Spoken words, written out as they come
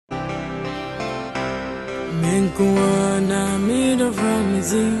Menkuana made of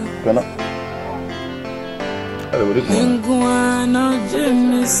Ramsey. Menkuana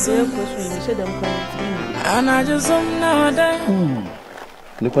James. And I just don't know that.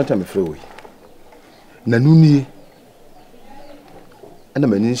 No quantum me free. Nanuni. And a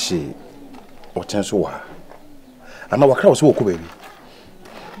manishi or Chansoa. And our crowds walk away.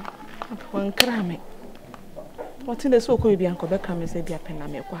 One crammy. What in the so could be Uncle Beckham is a Adeapena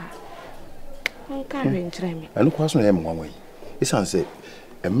me. One carrying tremmy. I look what's my name one way. It's answered.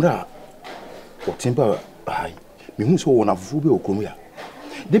 Emra or timber high. Me who's one of Ruby or Comia.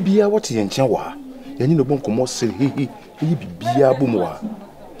 The beer what he and Chawa. Then you won't come more say he be beer boomoa.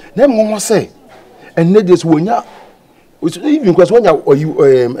 Then one must say, and ladies when ya which even because when you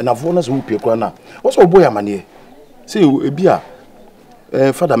and a bonus whoop your corner. What's your boy a money? Say a beer.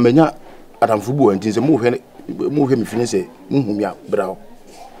 Father Menya Adam Fubu and things move him if you say, Mumia, brow.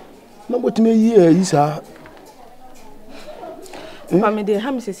 No, what me here is her. Mammy, dear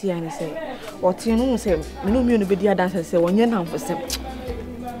Hammy says, and say, what you know, say, no munity dancer say, 1 year now for some.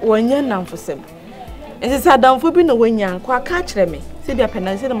 1 year now for some. And it's a down for being a win young, quite catch me. Say the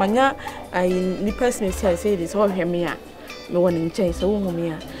Adeapena, say the mania, I in the person say this all here me. No one in change, so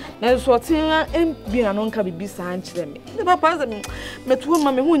woman. Now, what's in being an uncle be beside them. The papa met one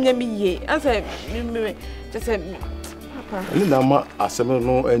mammy who never me ye. As I just said, Papa. I know a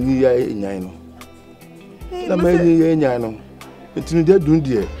seminal and near in Yano. The many Yano. It's in their doing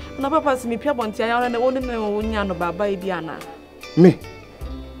dear. No, Papa's me Piapontia and the only Yano Baba Diana. Me.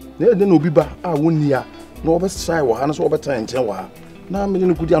 There no be back. I won't near. No over side or Hannes over time. Now I'm in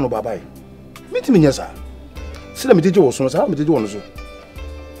a good Yano Baba. Meet me, yes, sir. See me, did you also? How did you want to?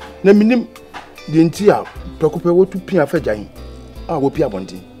 Na minim de ntia prekope wotu pia fajan a wo pia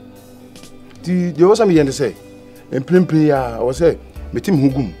bonti ti de wo sam yende say emprempren ya wo say metim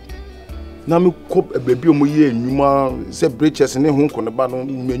hugum na me ko bebi o mo ye enwuma say breaches ne ho ko ne ba no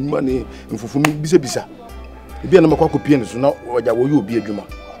enwuma ne mfufu bisa bisa ebi na makwa kopie ne so na oja wo ye obi adwuma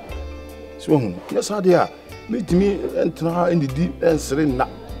so hu ya sa de a metimi entra endidi ensere na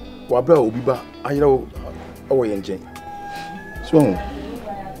wa bra obi ba ayira wo ye njen so hu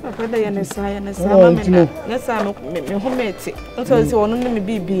Papa, they are Nessa, Nessa, me homemade. Until I say, one me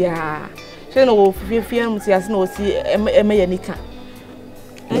be she no fear, see as no see Nika.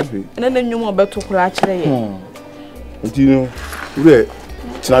 And then you more about to crash there. And you know, where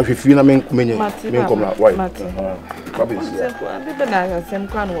Snappy Fina men come out white. Probably, I same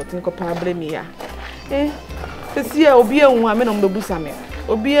crown will think of Pablemia. Eh, the sea will be a woman on the Busame,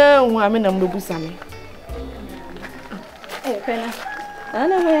 or be a woman on the Busame. Eh, Pena.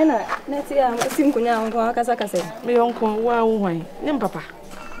 Ana wena neti ya simkunya ngo akasaka se me yonko wa won nyem papa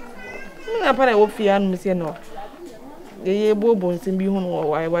na para wo fia no se no ye bobo nsim bi hu no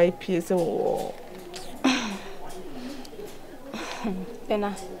wa pie se wo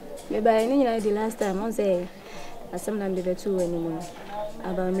Pena me ba ni nyina the last time on say asem na be betu wani mu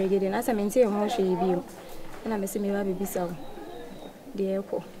aba Meregede na asem ntie ho hwe bi na me se me ba bibisa wo de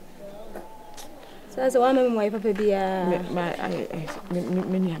ekwo so I my papa be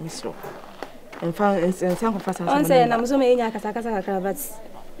many misro. And found some of us on say I'm so many akasaka but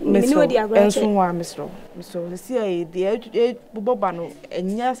me no dey agro and so one misro. So the CIA the bobano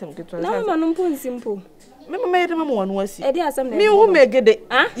and yasem keto. Na ma no pon simple. Me made them one was e dey asem na. Me who Meregede,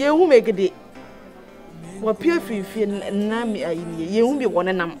 ye who Meregede. Wa pia fifi na me ayi ye who be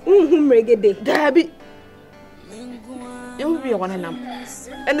one nam. Who Meregede. Dabi. You be one nam.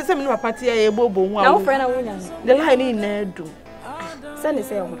 And the same party a bobo one. Now, friend, the line in do. Send it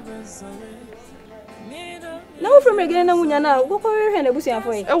say. Now, from again, no one now. Go for your hand, a bush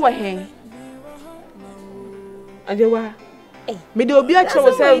for it. Oh, hang. Agyeiwaa. Me do be a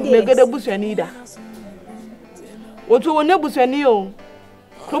chow say, me get a bush and either. What you will never bush and you.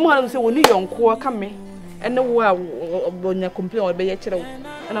 Come on, say, when you uncle come and no wow, when you complain or be a child,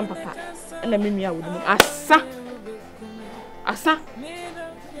 and I'm papa, and I mean, me, I would Asa.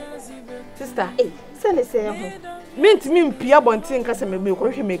 Sister, send it say. Mint me pia bontin kasa me ko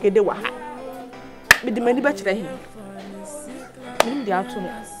hwe Meregede wa ha. Me di mani ba kire him. Me di ato no.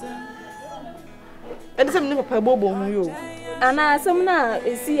 E de sem ne papa bobo hu yo. Ana asem na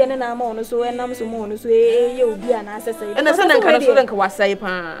esi ene na ma ono so enam so mo ono so ye obi ana asese. E na se na nka so nka wasai pa.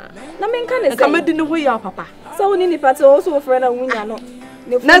 Na me nka ne se. Nka me di ne ho ya papa. So woni ni pata o so frɛ na wunya no.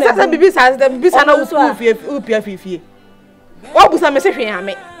 Na sasa bibi sa na wo pia fifie. Obusa me se hwe ha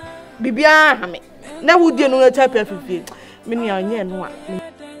me. Bibia ha me. Na wo die no na cha pia fifie. Me ni anye no a.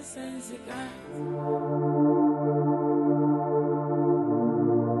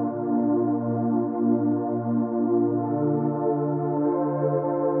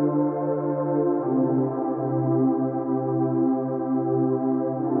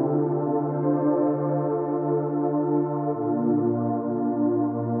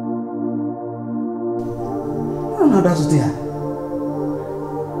 so there.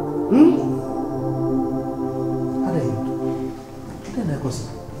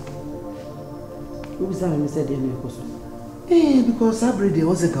 Who said because every day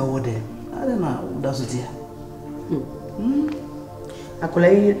was a coward. I don't know, that's it here. I could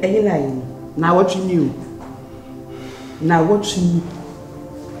a line. Now watching you. Now watching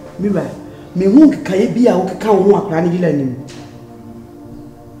me. Me who can be a cow walk running learning.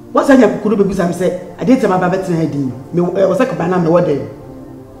 What's I could be because I said, I did some about heading. Me was like a banana what day.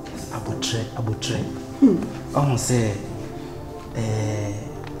 I would try. I say,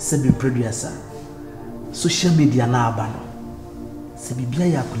 Sebi producer. Social media na abano. Se bibia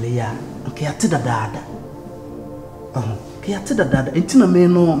ya kuleya, okay atida dada. Okay atida dada. Entina me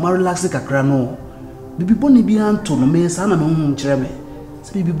no ma relax kakra no. Bibi boni bia anto no me sa na me hu nkyere me.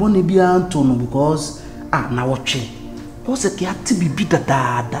 Se bibi boni bia anto no because na wotwe. O se ke ati bibi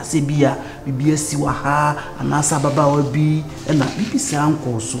dada se bia bibi asiwa ha anasa baba wa bi na bibi sa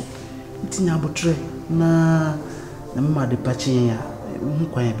anko so. Ntinya abotre na mama de pachi ya hu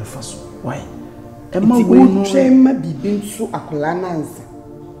kwan ya befa so. Why? Emma we train bibi so akola nansa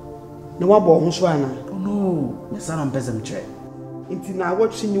na wabo ho so ana no me sana mpeza mtre nti na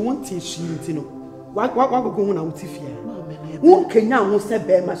watch ni won ti shi nti no wa gogo hu na wutifia won kenya ho se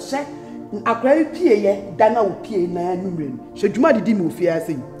be ma hye akola pie ye da na wo pie na anumre no hye dwuma didi mi ofia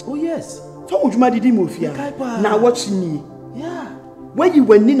sei oh yes so wo dwuma didi mi ofia na watch ni yeah when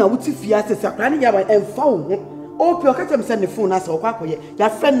wani na wutifia se akola ni ya ba emfa wo ho o pie o ka tem se ne phone na se o kwa koye ya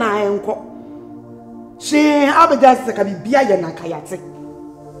fe na enko she abeja se ka bibia ye na kayate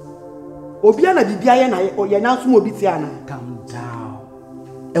obia na bibia ye na ye na so obi ti ana calm down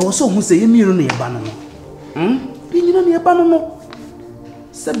e wo so hu se ye miru na ye ba no bi nyina na ye ba no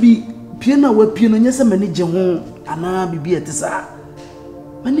sabi pie na wa pie no nya se mani je ho ana bibia ti sa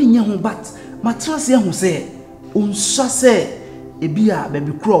mani nya ho but matrase hu se onsa se ebia ba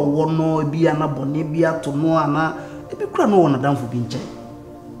bi kro wo no ebia na bone bia to no ana ebi kra no wo na danfo bi nche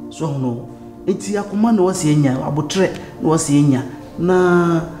so no eti akoma na wose enya abotre na wose enya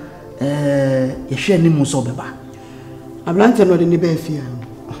na yehwe ni mu so beba ablante no de ne ba fia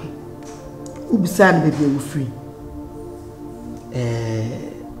ubisa na bebe wo free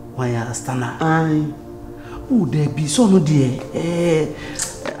waya Stunna ai o de bi so no de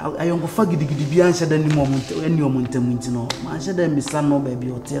ayongo fagidi bi anhye da ni moment eni omontam nti no ma anhye da misa no ba bi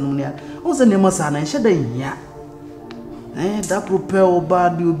ote no ne o se ne masa na anhye da nya that propel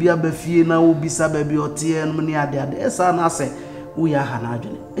bad you be abafie na obisa ba bi ote no ne ade esa na ase wo ya ha na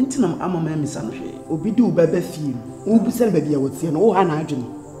adwene enti na amama misa no hwe obi di ubaba fie wo bisa ba bi ote no wo ha na adwene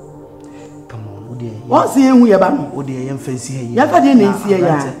come on ode o se ehu ye ba no ode ye mfansi he ya fa de na nsie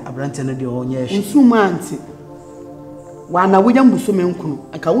ya abrante no de onye hwe nsuma anti wana wonya mbuso menkunu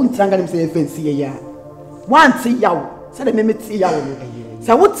aka wo ntranga dem se fansi ya wanti yawo se de memeti yawo no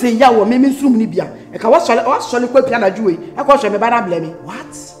sa wote yawo meme nsum ni bia aka wasole kwa pia na juwe aka hwe me bana blame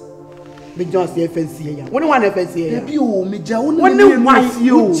what me just se fansi ya woni wana fansi ya bi o meja woni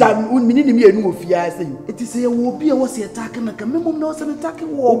ni o jam mini ni me enu ofia se eti se wo bi e wo se attack na ka memom na wo se attack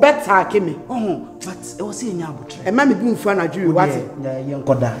wo o beta ke me but e wo se nya abotre e ma me bi mfu na juwe what ye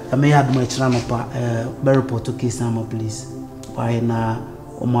nkoda ame ya aduma chira no pa be report to case na police why na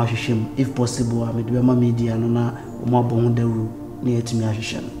o ma hwehwem if possible am de ma media no na o ma bo ho daru na yetimi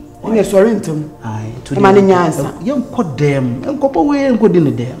ahwehwe no ene sorry ntam ai to ma ne nyansa ye nkodem enkopo we enkodi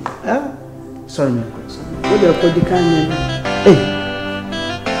ne dem sorry me wo de ko di kan ne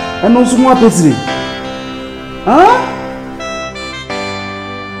eno so mo apesire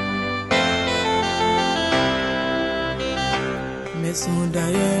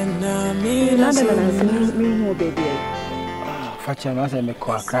Facha na say me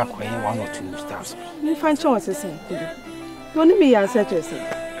ko akra ko 1 or 2 stars. Me fan chance say kudu. No ni me answer to say.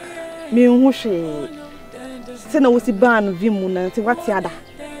 Me hu hwe. Se na wosi ban vimu na se wati ada.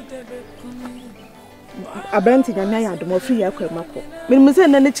 Abranti nya me ya do mo free ya kwa mako. Me say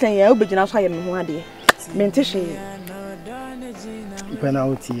na ne kire ya obegina so aye me ho ade. Me nte hwe.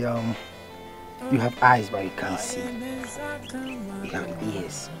 Penalty you have eyes but you can't see. You have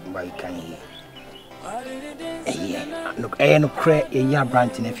ears but you can't hear. Look, no cray a year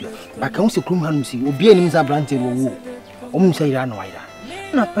branch in a few. But can also come home see, will be an inside branch in the woo. Almost say, I know either.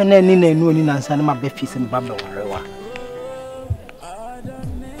 Not penny in no answer my befies and babble.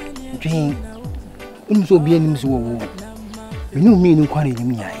 Dream, so be an so woo. We knew me no quality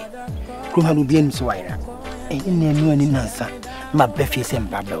me. Come on, be an so either. And in there, no answer my befies and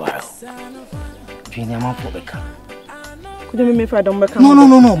babble. Dream, I'm for the car. Me if I don't back.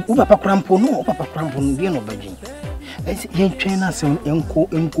 No. Papa Crampo, no, Papa Crampo, be no virgin. I say, young trainer, son, uncle,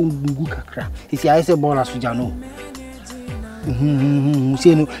 gugu kakra. He say, I say, Bola Sujano.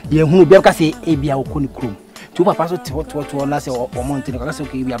 say no ye hu be ka say e bia wo ko ni krom tu papa so to na say o monte ka say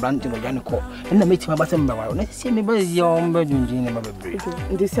okay bia brand no dwane ko na meti ma ba say mba na say me ba ye o mba junjin na ba bebre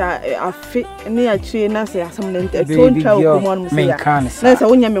ndi say afi ne ya tue na say asem na to ntwa ko mo no say ya na say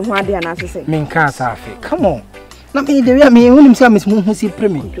wonya me ho ade na say men ka sa afi come on na me de me hunim say me hu si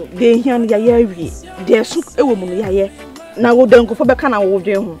premi de hian ya ya wi de so e wo mu no ya ye na wo den ko fo be ka na wo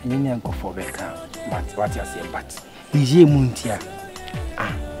dwen ho ni ne ko fo be ka what you say but ije muntia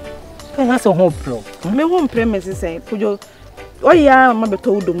That's a whole pro. Me home premises say, Pujo. Oh, yeah, my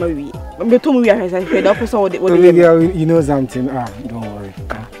beto do Marie. My beto we are said up so you know something. Don't worry.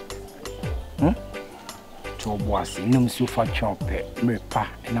 Was no so far chop, me pa,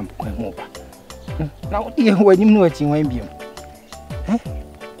 and I'm going over. Now, when you know what you want be.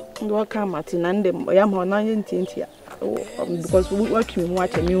 Do come at in and them, I am on 19 here. Because we watching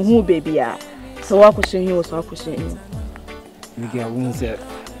watching you who baby are. So I could see you, so I could see you. You get wings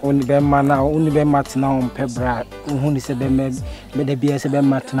only be man only be mat now on pebra who say be the BS be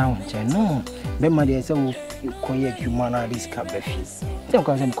mat now no be ma dey say wo koye human risk ka be fi say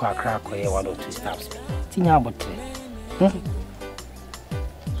ko say ko akra koye one or two steps tinya abotre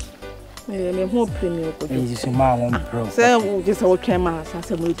me ho premium ko e so ma won pro say wo just wo twen ma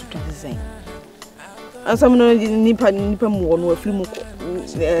say mo tutu say asam no nipa mu wono afiri mu ko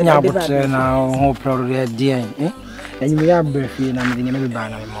nya abotre na ho pro re dia and you have birthday na me never ban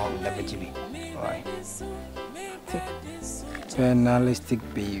na more the baby. Alright. Journalistic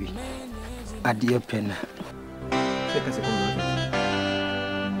baby. Adeapena. Take a second.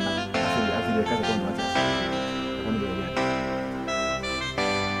 I feel the second one.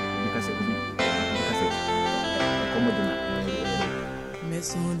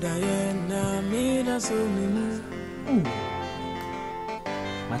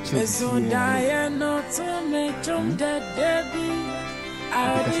 So die not to make them dead baby.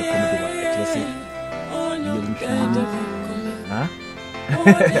 I'll be on your bed. Huh?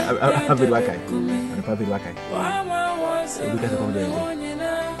 I'll be back. I'll be back. Because of the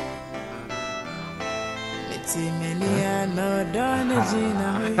it's many and no done.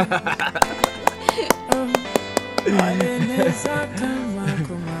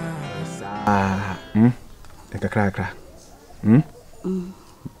 Like a cracker.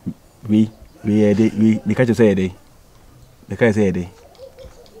 We catch you say a day. The guy say a day.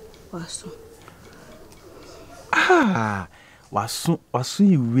 Was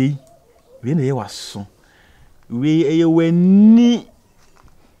we ne was so. We a weni.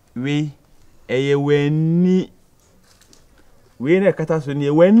 We a weni. We ne kataso ni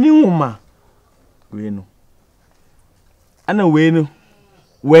weni uma. We no. Ana we no.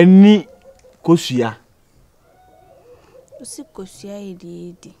 Weni kosia. Kosia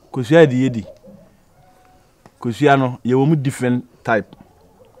edi. Kosia edi. Kosia no ye wo mu different type.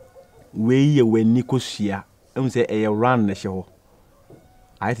 We ye weni kosia. Em say e run na hye ho.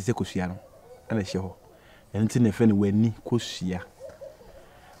 Ayi te say kosia no. Na hye ho. Enti na fe ne weni kosia.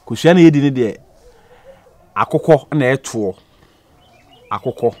 Kosia na yedi ne de akokɔ na eto.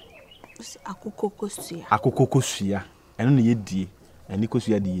 Akokɔ kosia. Akokɔ kosia. Eno na yedi. Eni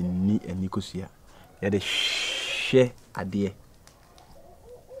kosia de ni eni kosia. Ya de hye ade.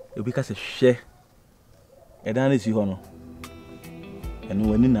 Obi ka se hye. Edan na si ho no.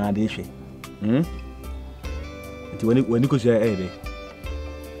 Eno wani na ade hye. Nti wani kosia de.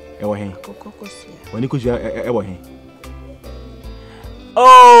 Ewo hen. Kosia. Wani kosia ewo hen.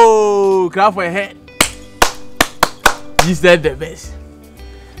 Oh, clap for your head. You said the best.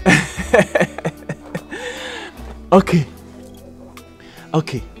 Okay.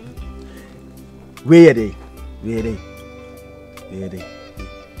 Where are they?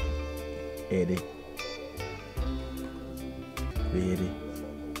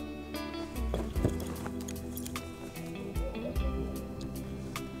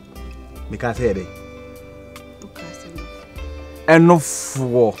 Because here they. Enough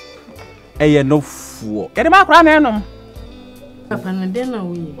for. Enough for. Get him out, run, Papa na den na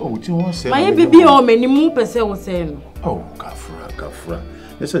we. Oh, ti won say. My baby o mani mu pese wo say no. Oh, kafra.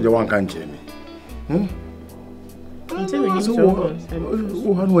 You said you want can cheer me.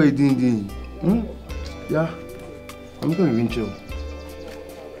 Oh, how do I din? Yeah. I'm going to win you.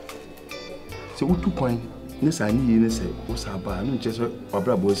 So what 2 point? Yes, I need say what's about no just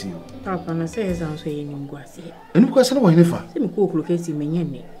Barbara Bossy. Papa na say is answer you ngwase. And because I know never. Say me ko okloke me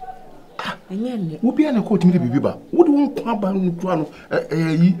nyane. Nyane. Wo bia na ko timi bibi ba. Wo de won kwa ba no kura no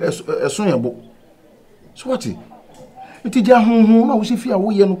eson yabo. So what? Iti ja honhon na wo se fi a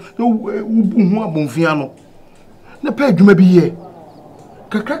wo ye no wo bu hu abonfia no. Na pa adwuma bi ye.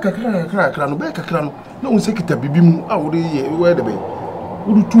 kakra no be kakra no na won se kita bibi mu a wo de ye we de be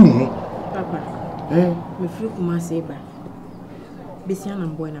wo tu hu papa me free kuma se ba besia na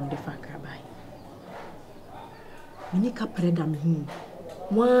mboy na me de fa ka bai mini ka preda me hu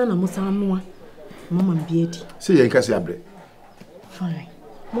wa na musa noa mama mbieti se ye nka se abre fine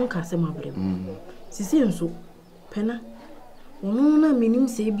mon ka se mabre sisi nso pena wono na menim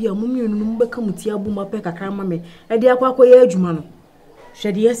se bia momienu no mbeka muti abu ma pe kakra ma me e de akwa ye adwuma no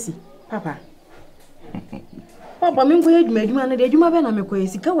hwede asi papa papa me nkoye adwuma na de adwuma be na me koye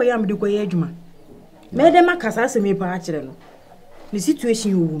sika wo ya me de koye adwuma me de makasa se me pa akire no the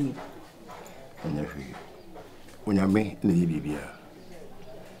situation wo mi onyame na ye bibia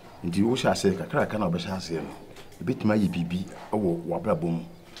ndi wo sha se kakra kana obesha se no ebitima ye bibi owo wabrabom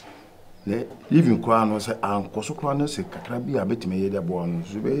ne even kwa no se ankoso kwa no se kakra bi abetima ye de abo no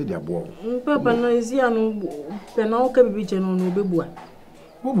so be ye de abo papa na isi anu pe na o ka bibi che no obebua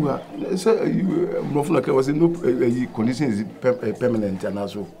obua se mrofo na ka was no conditions permanent and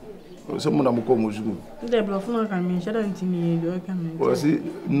also so mo na mo ko mo zugu de mrofo na ka me shada ntimi ye ka me was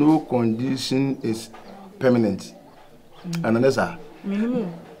no condition is permanent and another minimum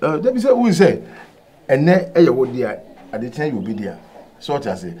that be say who say ene eye wo dia ade chen you be dia so what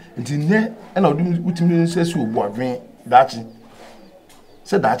I say nti ne na utimi nsesi obo adwen daachi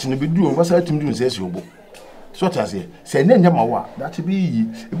se daachi no be du o wasa utimi du nsesi obo so what I say ne nyama wa daachi bi yi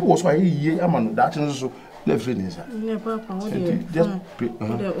ebi wo so ayi yi ama no daachi no so na free ni sa ne papa wo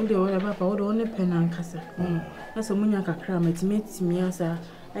de wo papa wo de one pen ankasa na so munya kakra matimi asa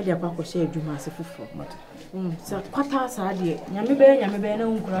e de akwa she adwuma ase fofo sa kwata sa de nyame be na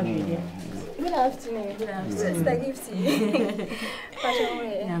unkura hwe de Good afternoon. Sister Gifty. Passion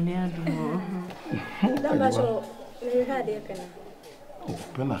way. nyame ado Don't passion. We had Adeapena.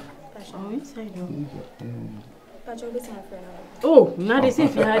 pena oh inside do Passion be my friend. oh na de say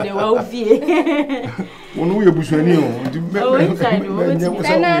fi had e wa ofie wonu wo ye busuani o ndi inside do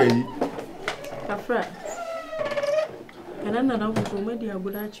pena kafra kana na ko ma di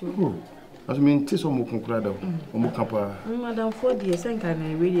agudachi oh as mean tis o mo kunkura da o mo kapa madam for the senka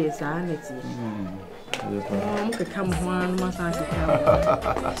na we dey sanity mo ka kam ho an ma sa ka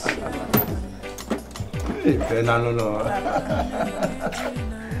pena no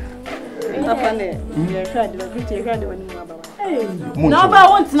papa ne ye hwade ba biti hwade wani mu aba na ba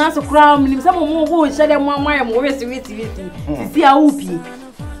won tina so kra minim se mo go hyede mo amaye mo wesi sisi a upi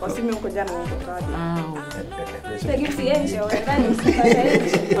osi me nkoja na ko ka Sister Gifty, angel.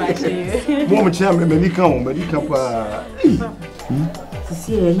 mo chia me kan pa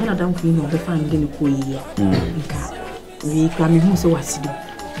sisi e nyana dan ku ni o be fan de ne ko yi ya nka we kwa me hu so wasido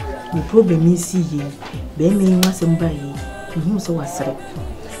me problem isi yi be me wasem ba yi me hu so wasere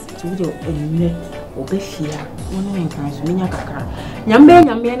ti wo de enne obefia wonu ne kan so menya kakra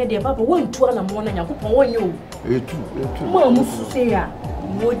nyambe ne de papa wontu na mo na yakopon wonye o etu mo mu se ya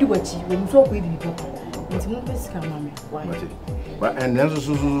mo di wachi wo mu so ko bi papa nti mo pesika mama why but and then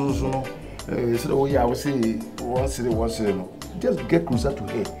so no so we ya we say one say no just get closer to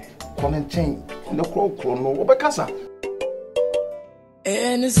her come and change no cro no obekasa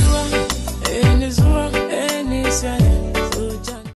and it's wrong